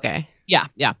Tarrytown. Oh, okay.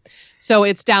 Yeah. So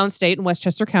it's downstate in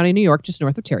Westchester County, New York, just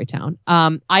north of Tarrytown.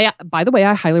 By the way,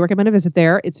 I highly recommend a visit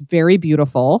there. It's very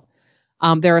beautiful.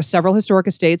 There are several historic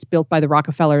estates built by the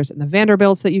Rockefellers and the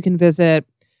Vanderbilts that you can visit.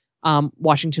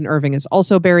 Washington Irving is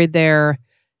also buried there.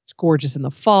 It's gorgeous in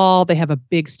the fall. They have a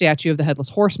big statue of the Headless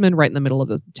Horseman right in the middle of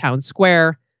the town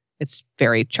square. It's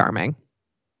very charming.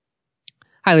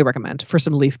 Highly recommend for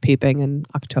some leaf peeping in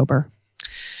October.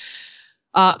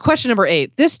 Question number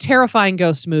 8. This terrifying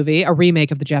ghost movie, a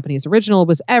remake of the Japanese original,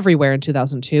 was everywhere in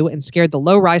 2002 and scared the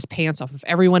low-rise pants off of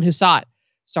everyone who saw it.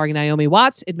 Starring Naomi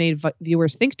Watts, it made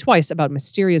viewers think twice about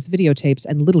mysterious videotapes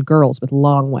and little girls with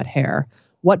long, wet hair.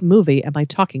 What movie am I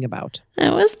talking about?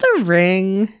 It was The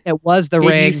Ring. It was The Ring.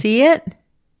 Did you see it?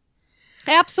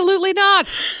 Absolutely not.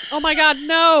 Oh my God,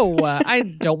 no. I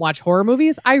don't watch horror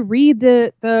movies. I read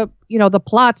the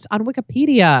plots on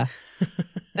Wikipedia.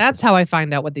 That's how I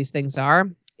find out what these things are.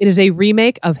 It is a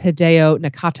remake of Hideo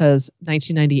Nakata's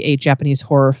 1998 Japanese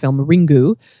horror film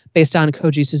Ringu, based on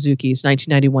Koji Suzuki's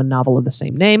 1991 novel of the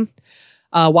same name.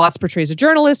 Watts portrays a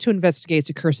journalist who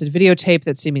investigates a cursed videotape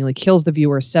that seemingly kills the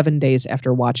viewer 7 days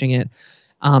after watching it.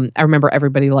 I remember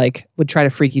everybody would try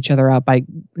to freak each other out by,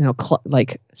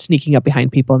 sneaking up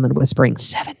behind people and then whispering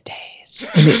 7 days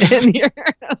in the ear.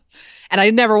 And I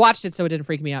never watched it, so it didn't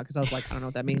freak me out because I was like, I don't know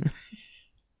what that means.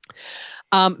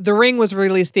 The Ring was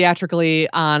released theatrically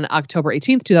on October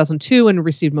 18th, 2002, and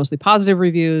received mostly positive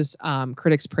reviews.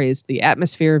 Critics praised the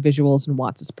atmosphere, visuals, and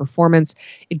Watts' performance.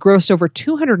 It grossed over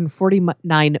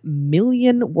 $249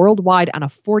 million worldwide on a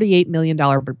 $48 million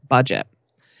budget.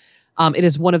 It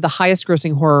is one of the highest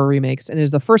grossing horror remakes and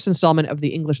is the first installment of the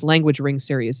English language Ring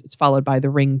series. It's followed by The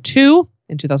Ring 2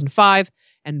 in 2005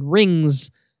 and Rings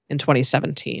in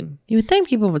 2017. You would think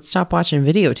people would stop watching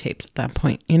videotapes at that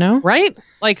point, you know? Right?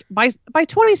 Like by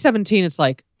 2017, it's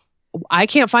like I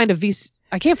can't find a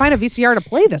VCR to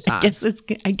play this on. I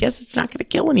guess it's not going to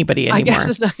kill anybody anymore. I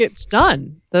guess it's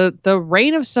done. The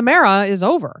reign of Samara is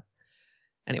over.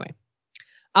 Anyway.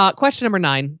 Question number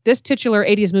 9. This titular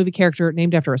 80s movie character,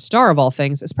 named after a star of all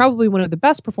things, is probably one of the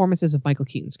best performances of Michael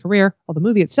Keaton's career, while the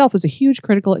movie itself was a huge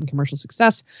critical and commercial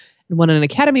success and won an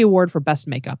Academy Award for Best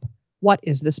Makeup. What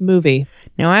is this movie?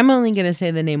 Now, I'm only going to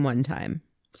say the name one time.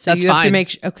 So That's you have to fine.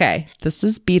 make sure. Okay, this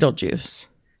is Beetlejuice.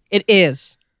 It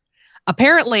is.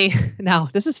 Apparently, now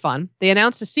this is fun. They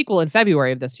announced a sequel in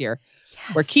February of this year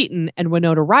where Keaton and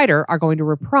Winona Ryder are going to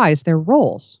reprise their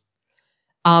roles.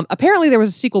 Apparently, there was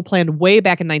a sequel planned way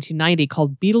back in 1990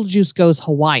 called Beetlejuice Goes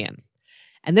Hawaiian.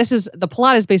 And the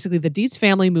plot is basically the Dietz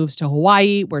family moves to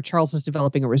Hawaii, where Charles is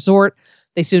developing a resort.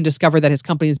 They soon discover that his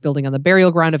company is building on the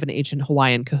burial ground of an ancient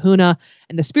Hawaiian kahuna,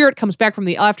 and the spirit comes back from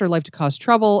the afterlife to cause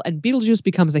trouble, and Beetlejuice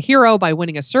becomes a hero by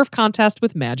winning a surf contest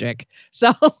with magic.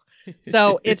 So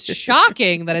it's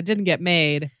shocking that it didn't get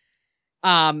made.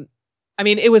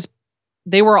 Everybody was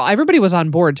on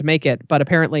board to make it, but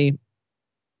apparently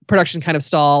production kind of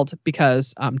stalled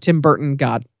because Tim Burton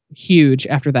got huge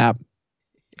after that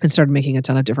and started making a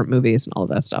ton of different movies and all of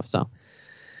that stuff. So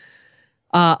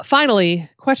finally,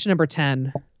 question number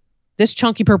 10. This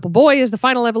chunky purple boy is the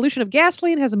final evolution of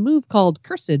Ghastly and has a move called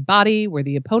Cursed Body, where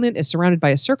the opponent is surrounded by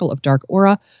a circle of dark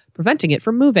aura, preventing it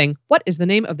from moving. What is the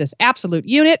name of this absolute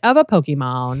unit of a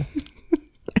Pokemon?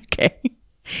 Okay.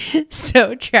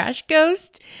 So Trash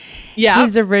Ghost. Yeah.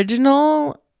 His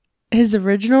original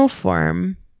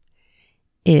form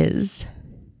is,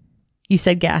 you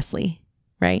said Ghastly,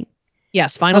 right?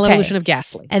 Yes, final evolution of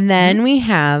Ghastly. And then we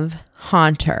have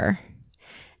Haunter.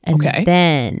 And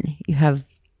then you have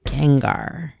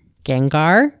Gengar.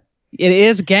 Gengar? It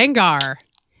is Gengar.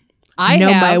 I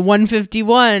know my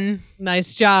 151.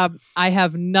 Nice job. I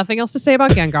have nothing else to say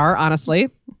about Gengar, honestly.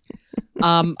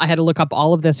 I had to look up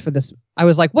all of this for this. I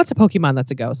was like, what's a Pokemon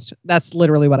that's a ghost? That's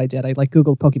literally what I did. I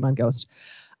Googled Pokemon ghost.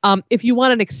 If you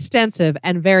want an extensive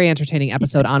and very entertaining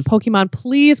episode on Pokemon,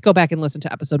 please go back and listen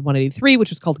to episode 183, which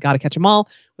was called Gotta Catch 'Em All,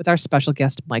 with our special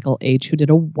guest, Michael H., who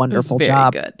did a wonderful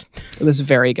job. Good. It was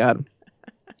very good.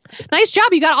 Nice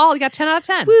job. You got 10 out of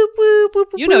 10. Whoop, whoop, whoop,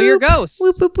 You know your ghosts.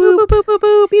 Whoop, whoop, Boo, whoop. boo, boo,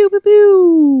 boo, boo, boo,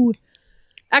 boo.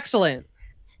 Excellent.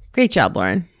 Great job,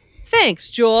 Lauren. Thanks,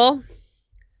 Jewel.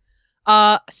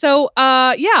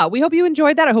 Yeah, we hope you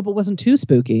enjoyed that. I hope it wasn't too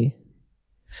spooky.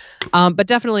 But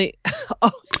definitely.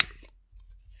 Oh,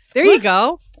 there you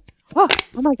go. Oh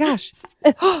my gosh.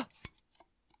 What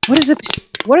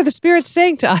are the spirits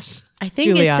saying to us? I think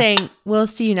Julia? it's saying, we'll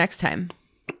see you next time.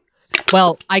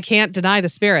 Well, I can't deny the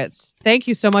spirits. Thank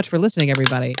you so much for listening,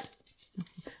 everybody.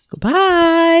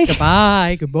 Goodbye.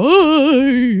 Goodbye.